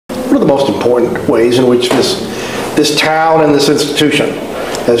what are the most important ways in which this town and this institution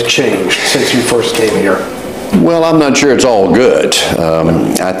has changed since you first came here? Well, I'm not sure it's all good.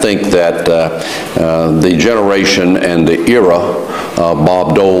 I think that the generation and the era of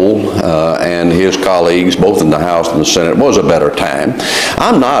Bob Dole and his colleagues, both in the House and the Senate, was a better time.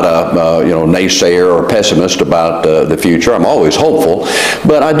 I'm not a naysayer or pessimist about the future. I'm always hopeful,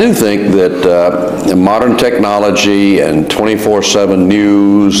 but I do think that modern technology and 24/7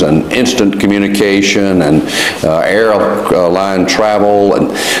 news and instant communication and airline travel,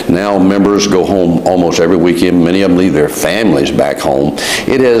 and now members go home almost every weekend. Many of them leave their families back home.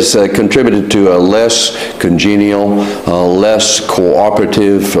 It has contributed to a less congenial, less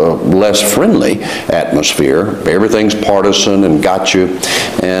cooperative, less friendly atmosphere. Everything's partisan and got you,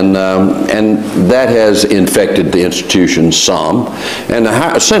 and that has infected the institution some. And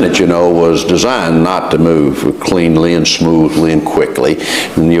the Senate, was designed not to move cleanly and smoothly and quickly.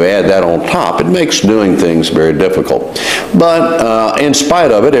 And you add that on top, it makes doing things very difficult. But in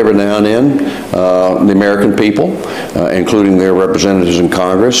spite of it, every now and then, the American people, including their representatives in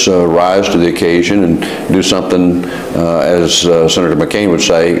Congress, rise to the occasion and do something, as Senator McCain would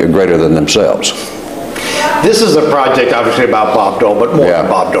say, greater than themselves. This is a project, obviously, about Bob Dole, but more than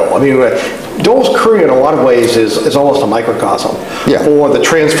Bob Dole. I mean, Dole's career, in a lot of ways, is almost a microcosm for the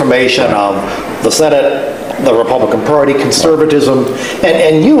transformation of the Senate, the Republican Party, conservatism,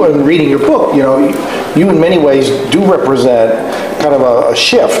 and you, in reading your book, you in many ways do represent kind of a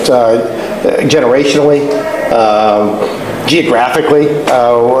shift generationally, geographically,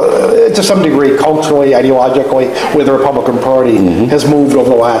 to some degree culturally, ideologically, where the Republican Party has moved over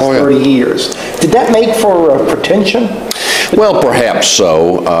the last 30 years. Did that make for pretension? Well, perhaps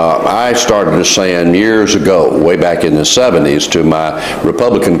so. I started saying years ago, way back in the 70s, to my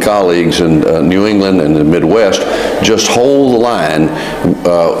Republican colleagues in New England and the Midwest, just hold the line.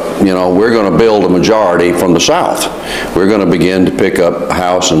 We're going to build a majority from the South. We're going to begin to pick up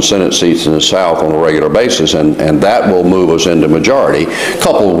House and Senate seats in the South on a regular basis, and that will move us into majority,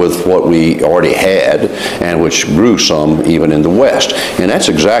 coupled with what we already had, and which grew some even in the West. And that's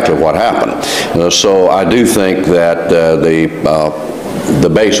exactly what happened. So I do think that the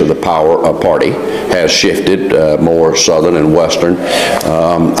base of the party has shifted more southern and western.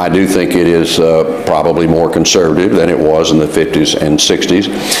 I do think it is probably more conservative than it was in the 50s and 60s.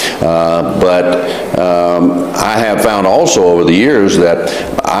 But I have found also over the years that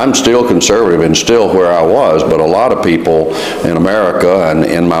I'm still conservative and still where I was, but a lot of people in America and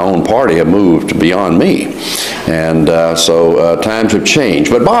in my own party have moved beyond me. And so times have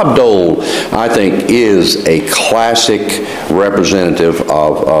changed. But Bob Dole, I think, is a classic representative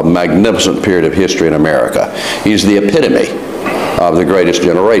of a magnificent period of history in America. He's the epitome of the greatest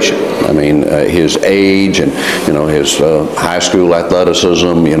generation. I mean, his age and, his high school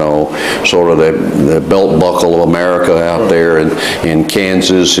athleticism, sort of the belt buckle of America out there in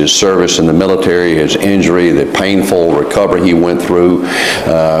Kansas, his service in the military, his injury, the painful recovery he went through,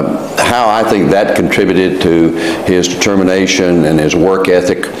 how I think that contributed to his determination and his work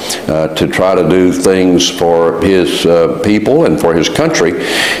ethic to try to do things for his people and for his country.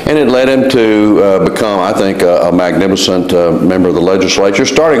 And it led him to become, I think, a magnificent member of the legislature,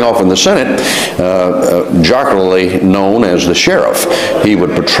 starting off in the Senate, jocularly known as the sheriff. He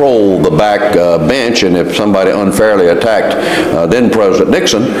would patrol the back bench, and if somebody unfairly attacked then President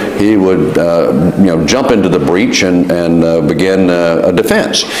Nixon, he would jump into the breach and begin a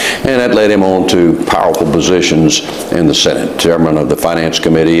defense. And that led him on to powerful positions in the Senate, chairman of the Finance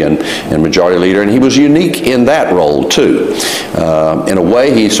Committee and Majority Leader, and he was unique in that role too. In a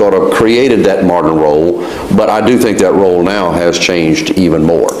way, he sort of created that modern role, but I do think that role now has changed even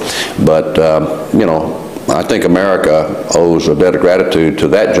more. But, I think America owes a debt of gratitude to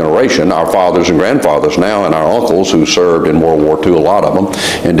that generation, our fathers and grandfathers now, and our uncles who served in World War II, a lot of them,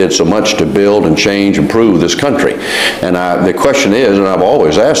 and did so much to build and change and improve this country. And the question is, and I've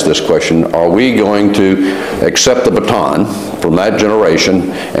always asked this question, are we going to accept the baton from that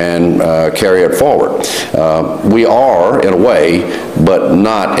generation and carry it forward? We are, in a way, but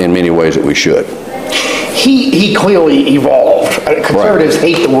not in many ways that we should. He clearly evolved. Conservatives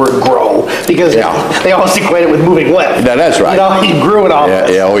hate the word grow because they always equate it with moving left. Yeah, that's right. He grew in office.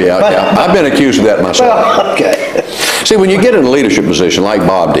 I've been accused of that myself. Well, okay. See, when you get in a leadership position like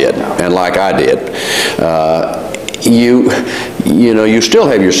Bob did and like I did, you still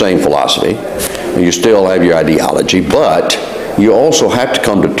have your same philosophy, you still have your ideology, but you also have to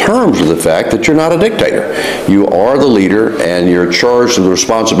come to terms with the fact that you're not a dictator. You are the leader, and you're charged with the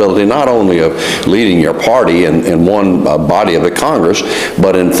responsibility not only of leading your party in one body of the Congress,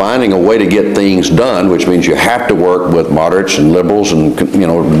 but in finding a way to get things done, which means you have to work with moderates and liberals and, you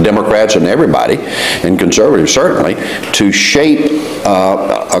know, Democrats and everybody, and conservatives certainly, to shape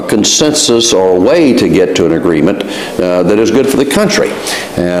a consensus or a way to get to an agreement that is good for the country.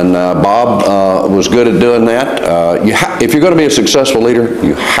 And Bob was good at doing that. If you're going to be a successful leader,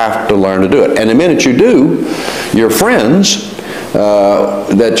 you have to learn to do it. And the minute you do, your friends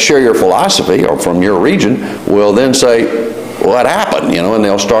that share your philosophy or from your region will then say, what happened, you know, and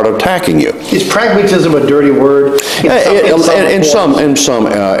they'll start attacking you. Is pragmatism a dirty word? In some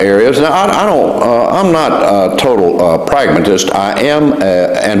areas. Now, I'm not a total pragmatist. I am,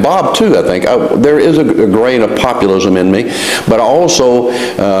 and Bob too, I think. There is a grain of populism in me, but also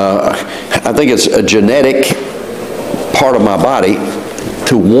I think it's a genetic part of my body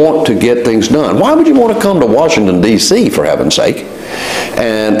to want to get things done. Why would you want to come to Washington, D.C., for heaven's sake,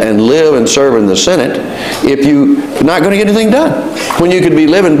 and live and serve in the Senate if you're not going to get anything done, when you could be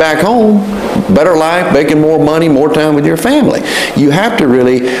living back home, better life, making more money, more time with your family? You have to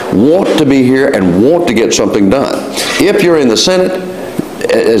really want to be here and want to get something done. If you're in the Senate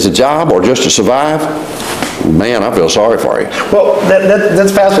as a job or just to survive, man, I feel sorry for you. Well,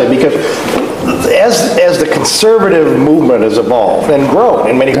 that's fascinating, because as the conservative movement has evolved and grown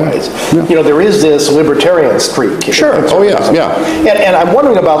in many ways, you know, there is this libertarian streak. Sure. Oh, yeah. And I'm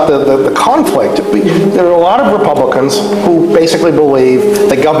wondering about the conflict. There are a lot of Republicans who basically believe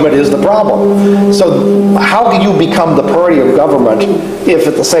the government is the problem. So how do you become the party of government if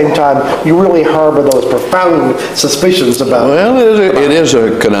at the same time you really harbor those profound suspicions about it? Well, it is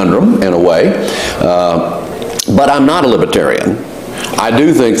a conundrum in a way, but I'm not a libertarian. I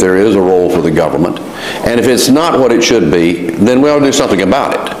do think there is a role for the government, and if it's not what it should be, then we ought to do something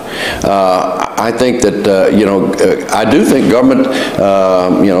about it. I think that, you know, I do think government,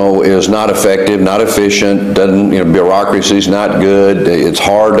 you know, is not effective, not efficient, doesn't, you know, bureaucracy's not good, it's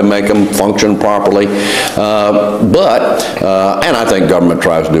hard to make them function properly, and I think government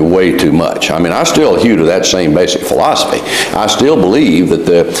tries to do way too much. I mean, I still hew to that same basic philosophy. I still believe that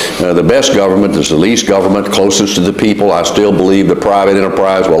the best government is the least government, closest to the people. I still believe the private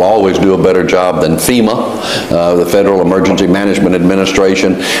enterprise will always do a better job than FEMA, the Federal Emergency Management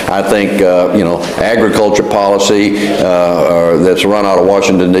Administration. I think, you know, agriculture policy that's run out of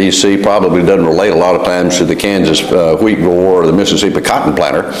Washington, D.C. probably doesn't relate a lot of times to the Kansas wheat grower or the Mississippi cotton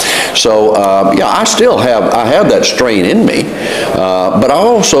planter. So, yeah, I have that strain in me, but I've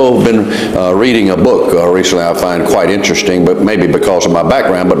also been reading a book recently I find quite interesting, but maybe because of my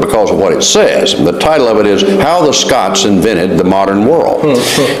background, but because of what it says. The title of it is How the Scots Invented the Modern World.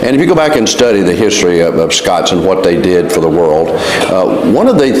 And if you go back and study the history of Scots and what they did for the world, one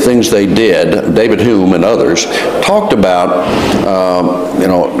of the things they did, David Hume and others, talked about, you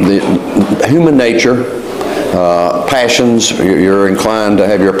know, the human nature, passions. You're inclined to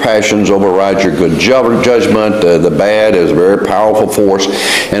have your passions override your good judgment. The bad is a very powerful force.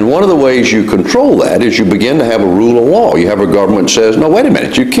 And one of the ways you control that is you begin to have a rule of law. You have a government that says, no, wait a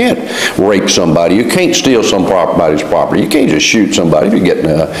minute, you can't rape somebody. You can't steal somebody's property. You can't just shoot somebody if you're getting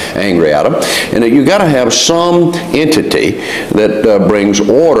angry at them. And you've got to have some entity that brings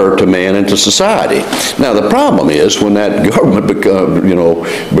order to man and to society. Now, the problem is when that government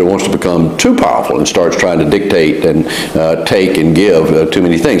wants to become too powerful and starts trying to dictate and take and give too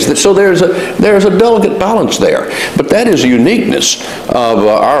many things. So there's a delicate balance there. But that is the uniqueness of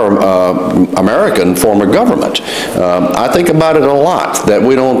our American form of government. I think about it a lot, that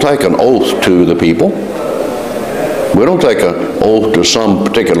we don't take an oath to the people. We don't take an oath to some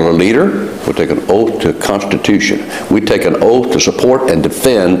particular leader. We take an oath to the Constitution. We take an oath to support and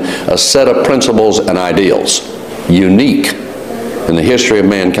defend a set of principles and ideals, unique in the history of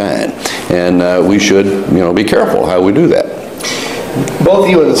mankind. And we should, you know, be careful how we do that. Both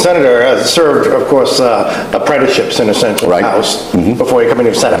you and the senator have served, of course, apprenticeships in a sense in the House before you come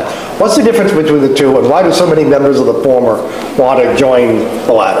into the Senate. What's the difference between the two, and why do so many members of the former want to join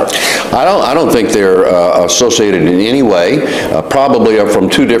the latter? I don't think they're associated in any way. Probably are from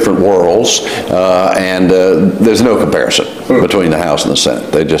two different worlds, and there's no comparison between the House and the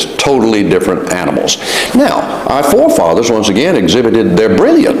Senate. They're just totally different animals. Now, our forefathers, once again, exhibited their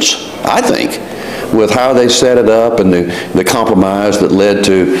brilliance, I think, with how they set it up and the compromise that led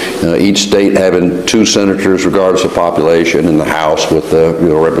to each state having 2 senators regardless of population, and the House with the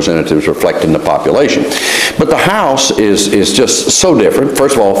representatives reflecting the population. But the House is just so different.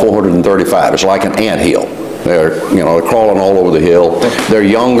 First of all, 435 is like an anthill. They're crawling all over the hill. They're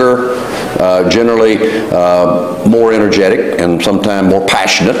younger, generally more energetic, and sometimes more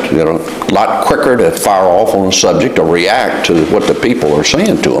passionate. A lot quicker to fire off on a subject or react to what the people are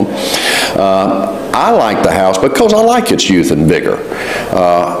saying to them. I like the House because I like its youth and vigor,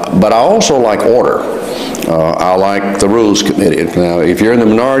 but I also like order. I like the Rules Committee. Now, if you're in the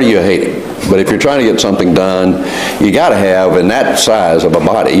minority, you hate it. But if you're trying to get something done, you got to have, in that size of a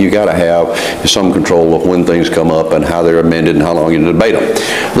body, you got to have some control of when things come up and how they're amended and how long you debate them.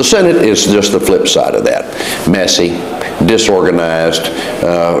 The Senate is just the flip side of that. Messy, disorganized,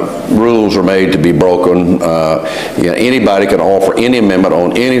 rules are made to be broken. Anybody can offer any amendment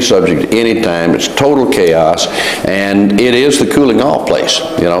on any subject anytime. It's total chaos, and it is the cooling off place.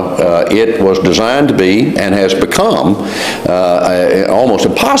 It was designed to be and has become almost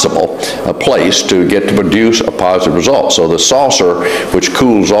impossible a place to get to produce a positive result. So the saucer, which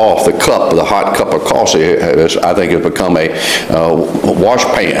cools off the cup, the hot cup of coffee, I think has become a wash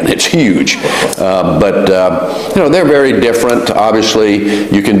pan. It's huge, but they're very different. Obviously,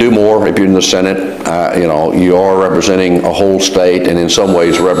 you can do more if you're in the Senate. You are representing a whole state, and in some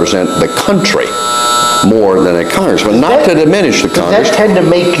ways represent the country more than a congressman. Not to diminish the Congress. Does that tend to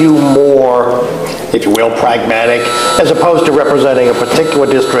make you more, if you will, pragmatic, as opposed to representing a particular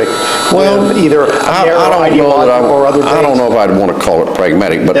district with either ideological or other things? I don't know if I'd want to call it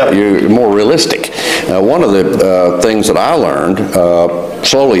pragmatic, but you're more realistic. One of the things that I learned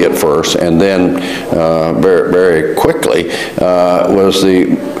slowly at first, and then very, very quickly, was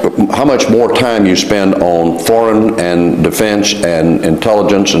how much more time you spend on foreign and defense and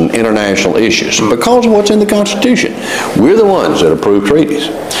intelligence and international issues because of what's in the Constitution. We're the ones that approve treaties.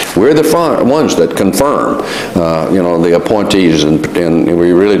 We're the ones that confirm, the appointees, and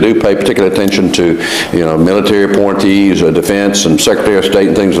we really do pay particular attention to, military appointees, defense, and Secretary of State,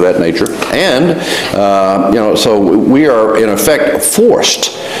 and things of that nature. And, so we are in effect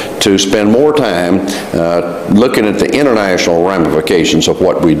forced to spend more time looking at the international ramifications of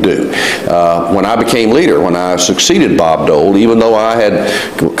what we do. When I became leader, when I succeeded Bob Dole, even though I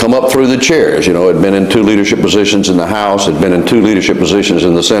had come up through the chairs, had been in 2 leadership positions in the House, had been in 2 leadership positions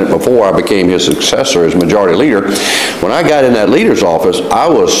in the Senate before I became his successor as majority leader, when I got in that leader's office, I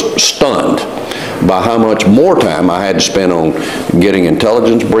was stunned by how much more time I had to spend on getting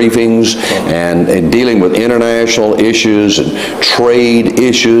intelligence briefings and dealing with international issues and trade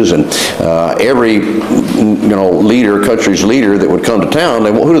issues, and every country's leader that would come to town,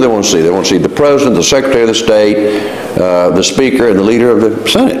 who do they want to see? They want to see the President, the Secretary of the State, the Speaker, and the leader of the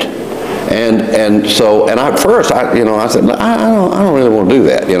Senate. And at first, I said, I don't really want to do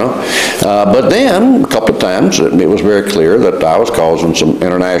that, But then, a couple of times, it was very clear that I was causing some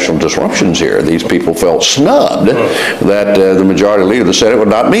international disruptions here. These people felt snubbed that the majority leader of the Senate would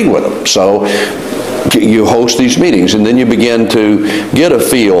not meet with them. So you host these meetings, and then you begin to get a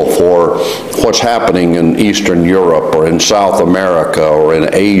feel for what's happening in Eastern Europe or in South America or in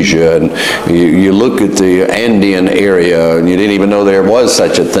Asia, and you look at the Andean area, and you didn't even know there was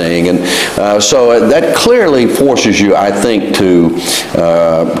such a thing. And so that clearly forces you, I think, to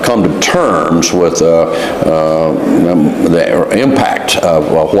come to terms with the impact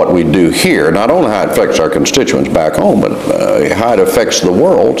of what we do here, not only how it affects our constituents back home, but how it affects the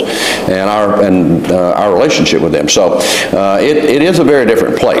world and our relationship with them. So it is a very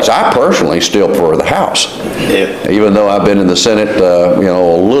different place. I personally still prefer the House, even though I've been in the Senate a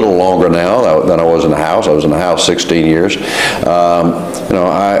little longer now than I was in the House. I was in the House 16 years.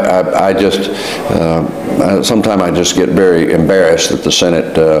 I just sometimes I just get very embarrassed that the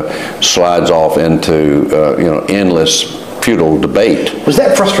Senate slides off into endless futile debate. Was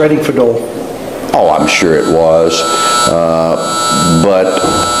that frustrating for Dole? Oh, I'm sure it was, but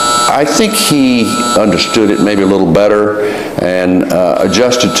I think he understood it maybe a little better and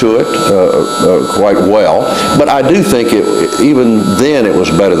adjusted to it quite well. But I do think even then it was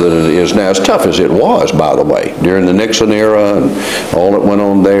better than it is now, as tough as it was, by the way, during the Nixon era and all that went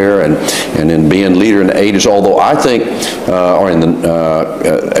on there, and then being leader in the 80s, although I think, or in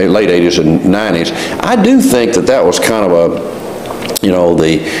the late 80s and 90s, I do think that was kind of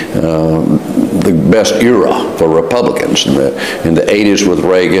the best era for Republicans in the 80s with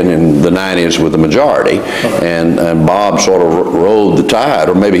Reagan and the 90s with the majority, and Bob sort of rode the tide,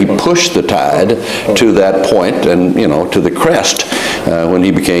 or maybe he pushed the tide to that point and to the crest when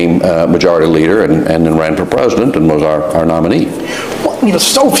he became majority leader and then ran for president and was our nominee. Well,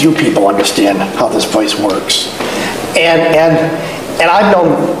 so few people understand how this place works, and I've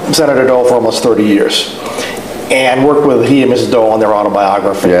known Senator Dole for almost 30 years. And worked with he and Mrs. Dole on their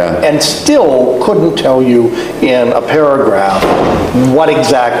autobiography, and still couldn't tell you in a paragraph what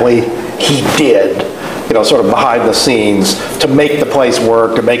exactly he did sort of behind the scenes to make the place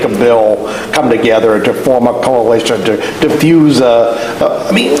work, to make a bill come together, to form a coalition, to diffuse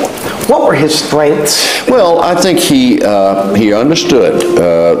I mean, what were his strengths? Well, I think he understood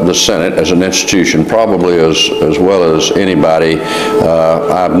the Senate as an institution probably as well as anybody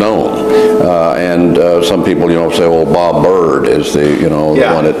I've known. And some people, say, well, Bob Byrd is the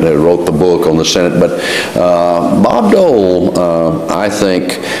one that wrote the book on the Senate. But Bob Dole, I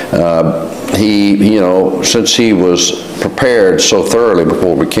think, he since he was prepared so thoroughly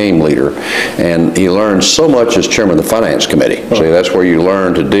before he became leader, and he learned so much as chairman of the Finance Committee. See, that's where you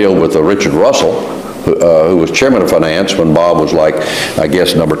learn to deal with Richard Russell, who was chairman of finance when Bob was like, I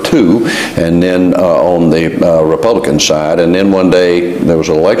guess, number 2, and then on the Republican side. And then one day there was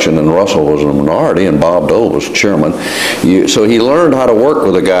an election and Russell was in a minority and Bob Dole was chairman. So he learned how to work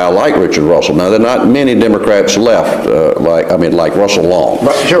with a guy like Richard Russell. Now, there are not many Democrats left, like Russell Long.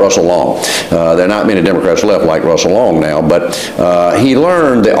 Sure. Russell Long. There are not many Democrats left like Russell Long now, but he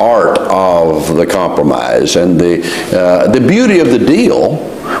learned the art of the compromise and the beauty of the deal.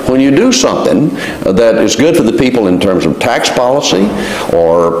 When you do something that is good for the people in terms of tax policy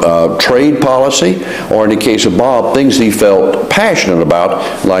or trade policy, or in the case of Bob, things he felt passionate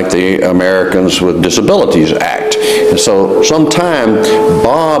about, like the Americans with Disabilities Act. And so sometime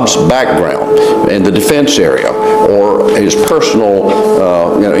Bob's background in the defense area or his personal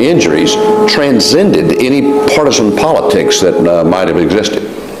injuries transcended any partisan politics that might have existed.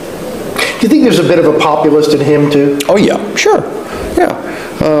 Do you think there's a bit of a populist in him, too? Oh, yeah, sure. Yeah.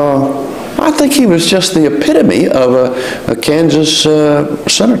 I think he was just the epitome of a Kansas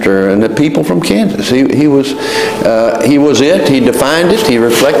senator and the people from Kansas. He was it. He defined it. He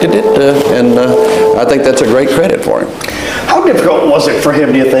reflected it, and I think that's a great credit for him. How difficult was it for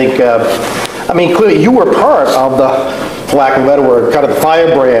him, do you think? I mean, clearly you were part of the, for lack of a better word, kind of the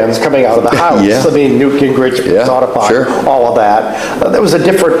firebrands coming out of the House. Yeah. I mean, Newt Gingrich, Zodify, sure. all of that. There was a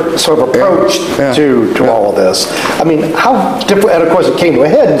different sort of approach to all of this. I mean, how different, and of course it came to a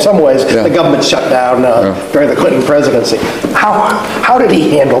head in some ways. The government shut down during the Clinton presidency. How did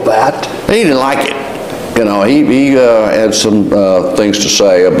he handle that? He didn't like it. He had some things to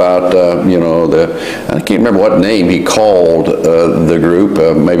say about, I can't remember what name he called the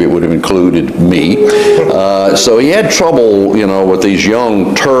group. Maybe it would have included me. So he had trouble, with these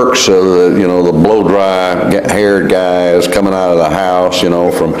young Turks, the blow-dry haired guys coming out of the House,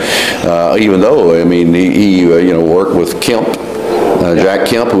 from, even though, I mean, he worked with Kemp. Jack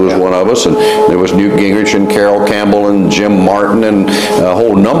Kemp, who was one of us, and there was Newt Gingrich and Carol Campbell and Jim Martin and a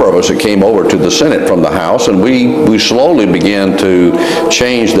whole number of us that came over to the Senate from the House, and we slowly began to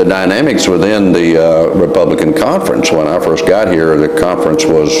change the dynamics within the Republican conference. When I first got here, the conference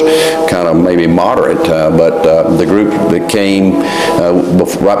was kind of maybe moderate, but the group that came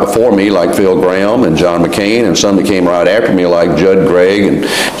right before me, like Phil Graham and John McCain, and some that came right after me, like Judd Gregg, and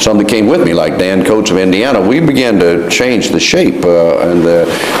some that came with me, like Dan Coates of Indiana, we began to change the shape. And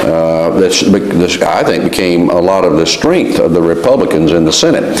this, I think, became a lot of the strength of the Republicans in the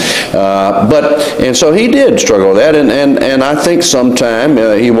Senate. And so he did struggle with that, and I think sometime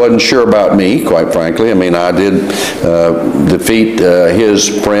he wasn't sure about me, quite frankly. I mean, I did defeat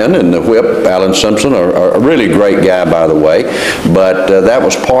his friend and the whip, Alan Simpson, a really great guy, by the way, but that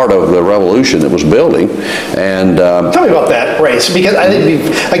was part of the revolution that was building. And tell me about that race, because I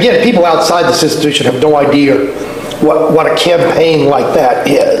think, again, people outside this institution have no idea what a campaign like that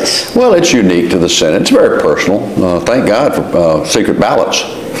is. Well, it's unique to the Senate. It's very personal. Thank God for secret ballots.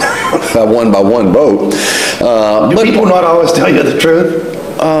 Won by one vote. Do people not always tell you the truth?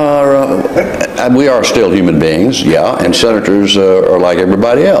 We are still human beings, and senators are like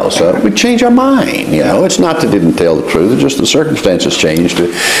everybody else. We change our mind, It's not that they didn't tell the truth, it's just the circumstances changed.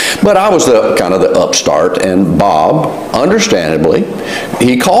 But I was kind of the upstart, and Bob, understandably,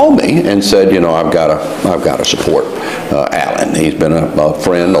 he called me and said, I've got to support Alan. He's been a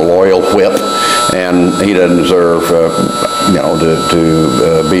friend, a loyal whip, and he doesn't deserve,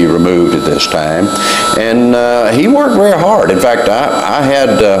 to be removed at this time. And he worked very hard. In fact,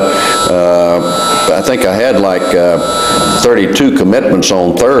 I think I had like 32 commitments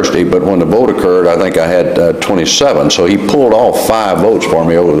on Thursday, but when the vote occurred, I think I had 27. So he pulled off 5 votes from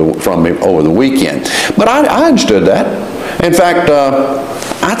me over the weekend. But I understood that. In fact,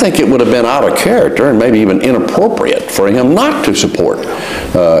 I think it would have been out of character and maybe even inappropriate for him not to support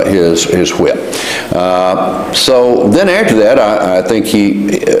his whip. So then after that, I think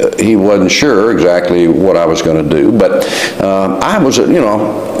he wasn't sure exactly what I was going to do, but I was,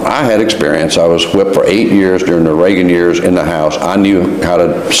 I had experience. I was whip for 8 years during the Reagan years in the House. I knew how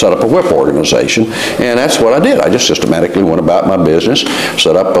to set up a whip organization, and that's what I did. I just systematically went about my business,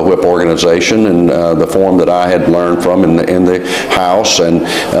 set up a whip organization in the form that I had learned from in the House, and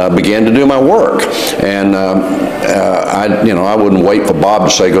began to do my work. And I wouldn't wait for Bob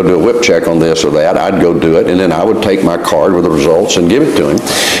to say, go do a whip check on this or that. I'd go do it, and then I would take my card with the results and give it to him.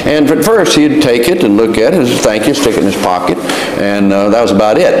 And at first, he'd take it and look at it and say, thank you, stick it in his pocket, and that was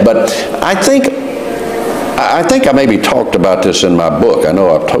about it. But I think I maybe talked about this in my book. I know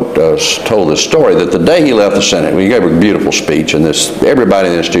I've told this story, that the day he left the Senate, he gave a beautiful speech, and everybody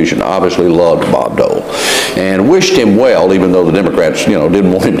in the institution obviously loved Bob Dole and wished him well, even though the Democrats,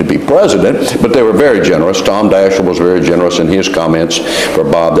 didn't want him to be president, but they were very generous. Tom Daschle was very generous in his comments for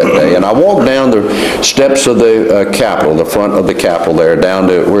Bob that day. And I walked down the steps of the Capitol, the front of the Capitol there, down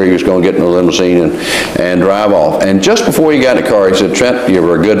to where he was going to get in the limousine and drive off. And just before he got in the car, he said, "Trent, you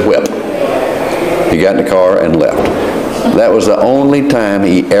were a good whip." He got in the car and left. That was the only time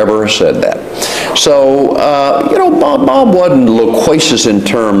he ever said that. So, Bob wasn't loquacious in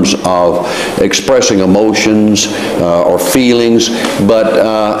terms of expressing emotions or feelings,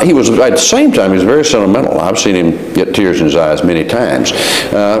 but he was, at the same time, he was very sentimental. I've seen him get tears in his eyes many times.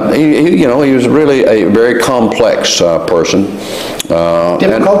 He was really a very complex person.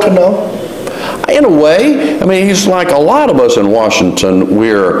 Difficult to know? In a way, I mean, he's like a lot of us in Washington.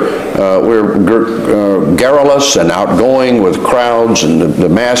 We're garrulous and outgoing with crowds and the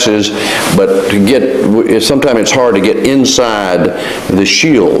masses, but sometimes it's hard to get inside the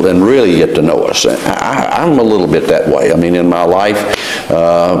shield and really get to know us. I'm a little bit that way. I mean, in my life,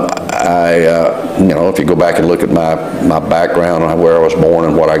 if you go back and look at my background and where I was born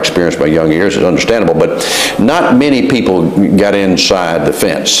and what I experienced in my young years, it's understandable. But not many people got inside the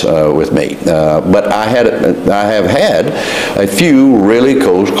fence with me. But I have had a few really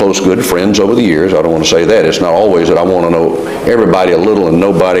close good friends over the years. I don't want to say that. It's not always that I want to know everybody a little and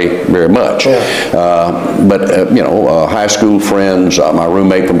nobody very much. Yeah. But high school friends, my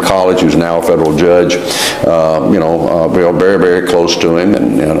roommate from college, who's now a federal judge, very, very close to him,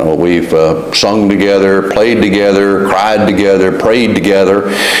 and we've sung together, played together, cried together, prayed together,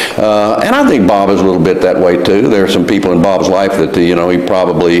 and I think Bob is a little bit that way too. There are some people in Bob's life that he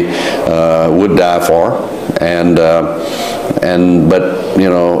probably would die for, but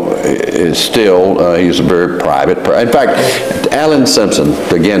still he's a very private. In fact, Alan Simpson,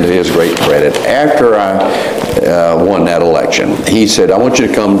 again to his great credit, after I won that election, he said, "I want you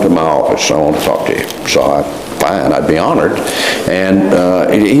to come to my office. I want to talk to you." So fine, I'd be honored. And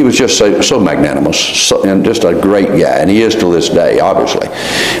he was just so magnanimous and just a great guy, and he is to this day, obviously.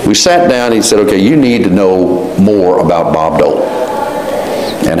 We sat down and he said, "Okay, you need to know more about Bob Dole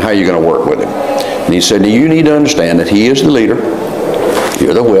and how you're going to work with him." And he said, "You need to understand that he is the leader,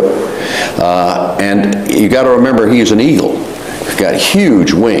 you're the whip, and you got to remember he's an eagle. He's got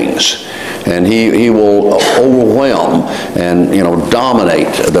huge wings, and he will overwhelm and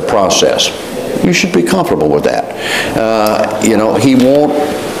dominate the process. You should be comfortable with that. He won't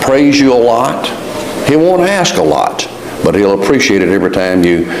praise you a lot. He won't ask a lot, but he'll appreciate it every time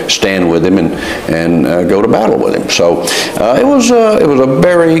you stand with him and go to battle with him." So it was a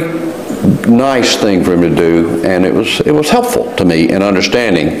very nice thing for him to do, and it was helpful to me in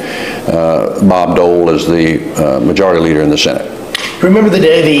understanding Bob Dole as the majority leader in the Senate. Remember the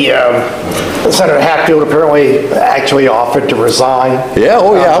day Senator Hatfield apparently actually offered to resign? Yeah,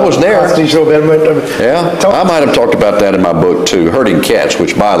 I was there. Constitutional amendment. Yeah, I might have talked about that in my book too, Herding Cats,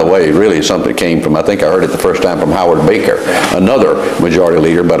 which by the way really is something that came from, I think I heard it the first time from Howard Baker, another majority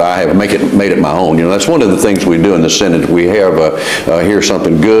leader, but I have made it my own. That's one of the things we do in the Senate. We have hear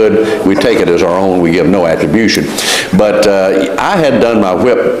something good, we take it as our own, we give no attribution. But I had done my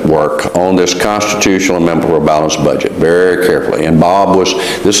whip work on this constitutional amendment for a balanced budget very carefully, and Bob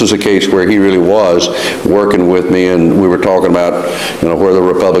this was a case where he really was working with me, and we were talking about where the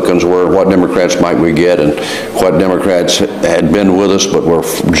Republicans were, what Democrats might we get, and what Democrats had been with us but were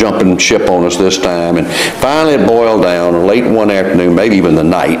jumping ship on us this time. And finally it boiled down late one afternoon, maybe even the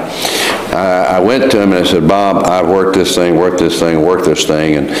night. I went to him and I said, "Bob, I've worked this thing,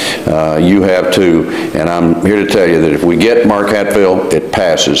 and you have too, and I'm here to tell you that if we get Mark Hatfield, it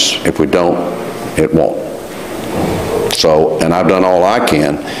passes. If we don't, it won't. So, and I've done all I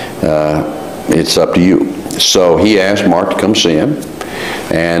can. It's up to you." So he asked Mark to come see him.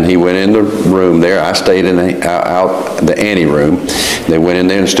 And he went in the room there. I stayed in out the ante room. They went in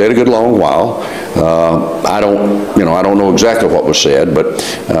there and stayed a good long while. I don't know exactly what was said, but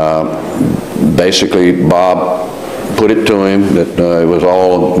basically Bob put it to him that it was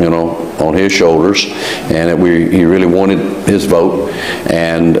all, on his shoulders, and that he really wanted his vote.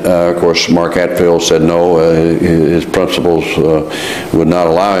 And of course, Mark Hatfield said no, his principles would not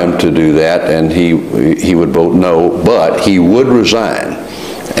allow him to do that, and he would vote no, but he would resign.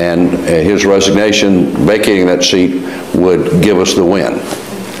 And his resignation, vacating that seat, would give us the win.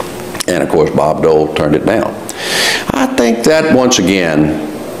 And of course, Bob Dole turned it down. I think that once again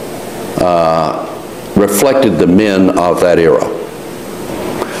reflected the men of that era.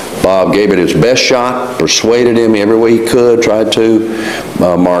 Bob gave it his best shot, persuaded him every way he could, tried to.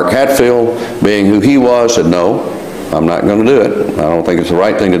 Mark Hatfield, being who he was, said, no, I'm not going to do it. I don't think it's the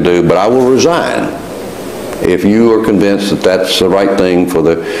right thing to do, but I will resign if you are convinced that that's the right thing for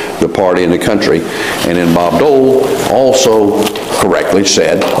the party and the country. And then Bob Dole also correctly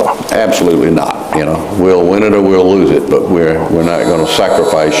said, absolutely not. We'll win it or we'll lose it, but we're not going to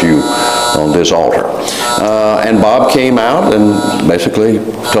sacrifice you on this altar. And Bob came out and basically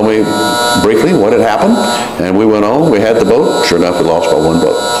told me briefly what had happened, and we went on. We had the vote. Sure enough, we lost by 1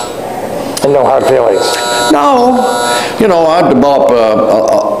 vote. And no hard feelings? No.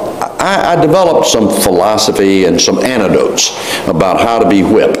 I developed some philosophy and some anecdotes about how to be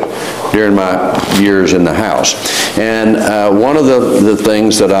whip during my years in the House. And one of the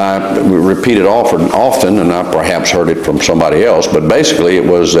things that I repeated often, and I perhaps heard it from somebody else, but basically it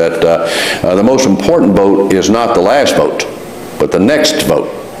was that the most important vote is not the last vote, but the next vote.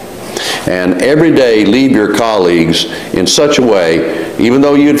 And every day leave your colleagues in such a way, even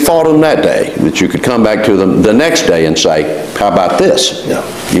though you'd fought them that day, that you could come back to them the next day and say, how about this? Yeah.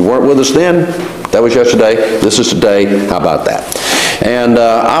 You weren't with us then, that was yesterday, this is today, how about that? And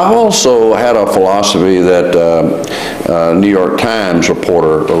I've also had a philosophy that New York Times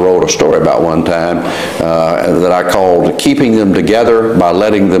reporter wrote a story about one time that I called keeping them together by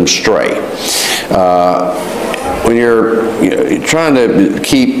letting them stray. When you're trying to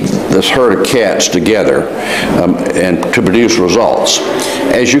keep this herd of cats together and to produce results,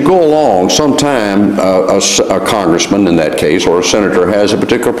 as you go along, sometime a congressman in that case or a senator has a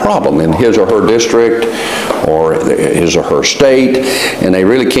particular problem in his or her district or his or her state, and they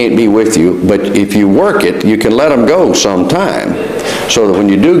really can't be with you. But if you work it, you can let them go sometime, so that when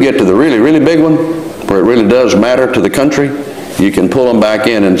you do get to the really, really big one, where it really does matter to the country, you can pull them back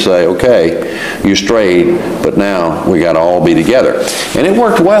in and say, okay, you strayed, but now we got to all be together. And it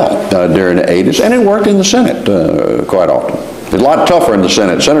worked well during the 80s, and it worked in the Senate quite often. It's a lot tougher in the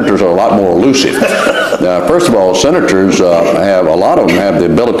Senate. Senators are a lot more elusive. First of all, senators a lot of them have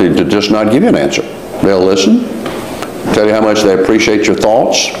the ability to just not give you an answer. They'll listen, tell you how much they appreciate your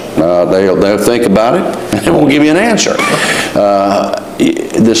thoughts. They'll think about it, and they won't give you an answer.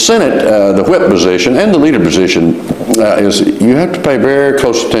 The Senate, the whip position and the leader position is you have to pay very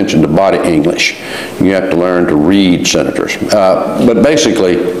close attention to body English. You have to learn to read senators. But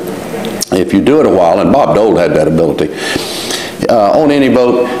basically, if you do it a while, and Bob Dole had that ability, on any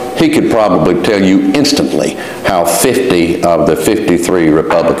vote, he could probably tell you instantly how 50 of the 53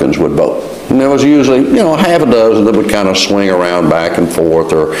 Republicans would vote. And there was usually, half a dozen that would kind of swing around back and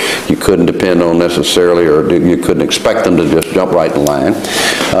forth, or you couldn't depend on necessarily, or you couldn't expect them to just jump right in line.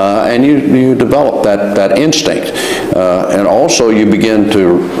 And you develop that instinct. And also you begin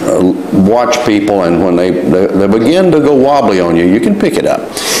to watch people, and when they begin to go wobbly on you, you can pick it up.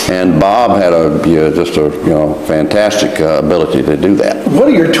 And Bob had just a fantastic ability to do that. What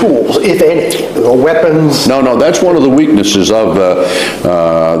are your tools, if any? The weapons? No, that's one of the weaknesses of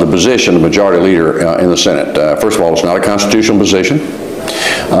the position, the majority leader in the Senate. First of all, it's not a constitutional position.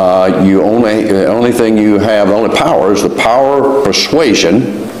 The only thing you have, the only power is the power of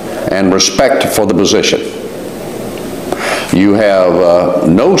persuasion and respect for the position. You have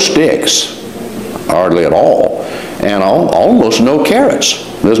no sticks, hardly at all, and almost no carrots.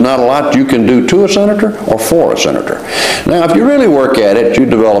 There's not a lot you can do to a senator or for a senator. Now, if you really work at it, you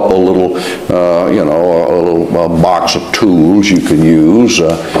develop a little, box of tools you can use.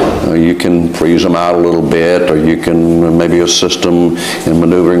 You can freeze them out a little bit, or you can maybe assist them in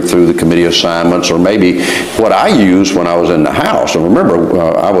maneuvering through the committee assignments, or maybe what I used when I was in the House, and remember,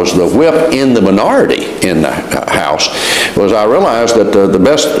 I was the whip in the minority in the House, was I realized that the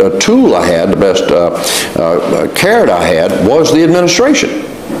best tool I had, the best carrot I had, was the administration.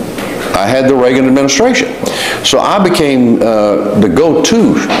 I had the Reagan administration. So I became the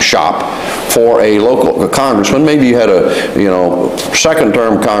go-to shop for a local congressman. Maybe you had a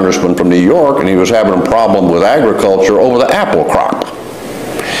second-term congressman from New York, and he was having a problem with agriculture over the apple crop.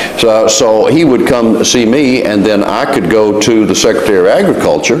 So he would come see me, and then I could go to the Secretary of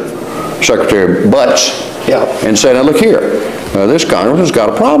Agriculture, Secretary Butts, and say, now look here, this congressman's got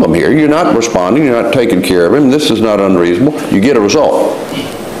a problem here. You're not responding, you're not taking care of him, this is not unreasonable. You get a result.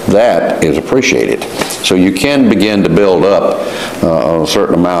 That is appreciated. So you can begin to build up a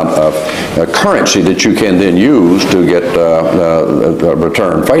certain amount of currency that you can then use to get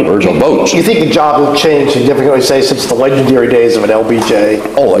return favors or votes. You think the job has changed significantly, say, since the legendary days of an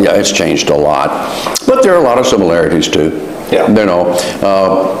LBJ? Oh, yeah, it's changed a lot. But there are a lot of similarities, too. Yeah.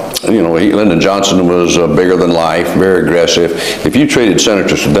 Lyndon Johnson was bigger than life, very aggressive. If you treated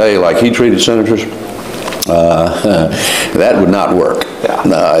senators today like he treated senators, that would not work.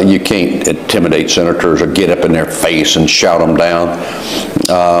 Yeah. You can't intimidate senators or get up in their face and shout them down.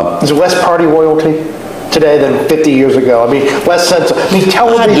 Is there less party loyalty today than 50 years ago? I mean, less sense.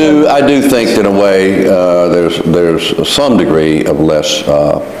 Television. I do think that in a way there's some degree of less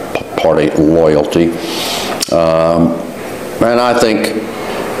party loyalty, and I think.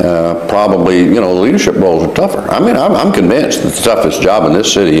 Probably, leadership roles are tougher. I mean, I'm convinced that the toughest job in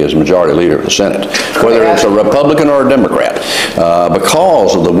this city is majority leader of the Senate, whether it's a Republican or a Democrat,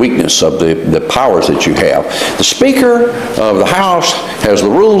 because of the weakness of the powers that you have. The Speaker of the House has the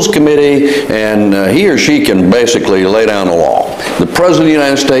Rules Committee, and he or she can basically lay down the law. The President of the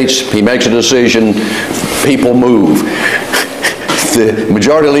United States, he makes a decision, people move. The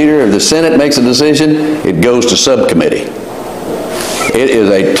majority leader of the Senate makes a decision, it goes to subcommittee. It is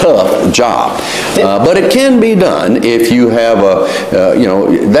a tough job, but it can be done if you have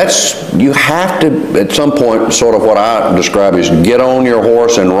you have to, at some point, sort of what I describe as get on your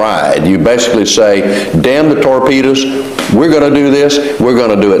horse and ride. You basically say, damn the torpedoes, we're going to do this, we're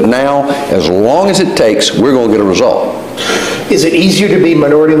going to do it now. As long as it takes, we're going to get a result. Is it easier to be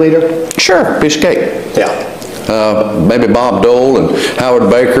minority leader? Sure, piece of cake. Yeah. Maybe Bob Dole and Howard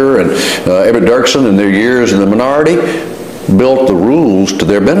Baker and Everett Dirksen in their years in the minority built the rules to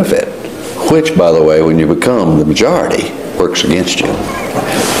their benefit, which, by the way, when you become the majority, works against you.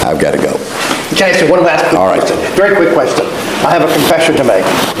 I've got to go. Can I ask you one last quick question? Very quick question. I have a confession to make.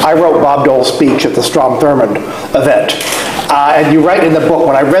 I wrote Bob Dole's speech at the Strom Thurmond event. And you write in the book,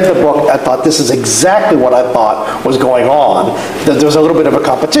 when I read the book, I thought this is exactly what I thought was going on, that there was a little bit of a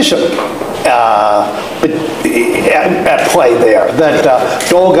competition at play there. That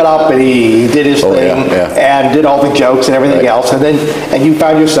Dole got up and he did his thing and did all the jokes and everything else, and you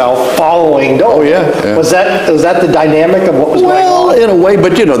found yourself following Dole. Oh, yeah. Was that the dynamic of what was going on? Well, in a way,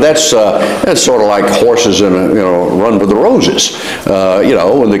 but that's sort of like horses in a run with the roses.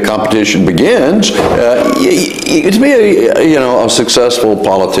 When the competition begins, to be a successful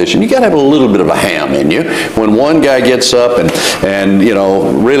politician, you got to have a little bit of a ham in you. When one guy gets up and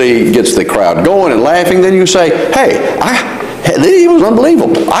really gets the crowd going and laughing, then you say, hey, he was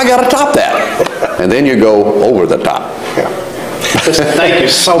unbelievable. I got to top that. And then you go over the top. Yeah. Thank you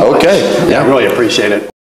so much. Okay. Yeah, I really appreciate it.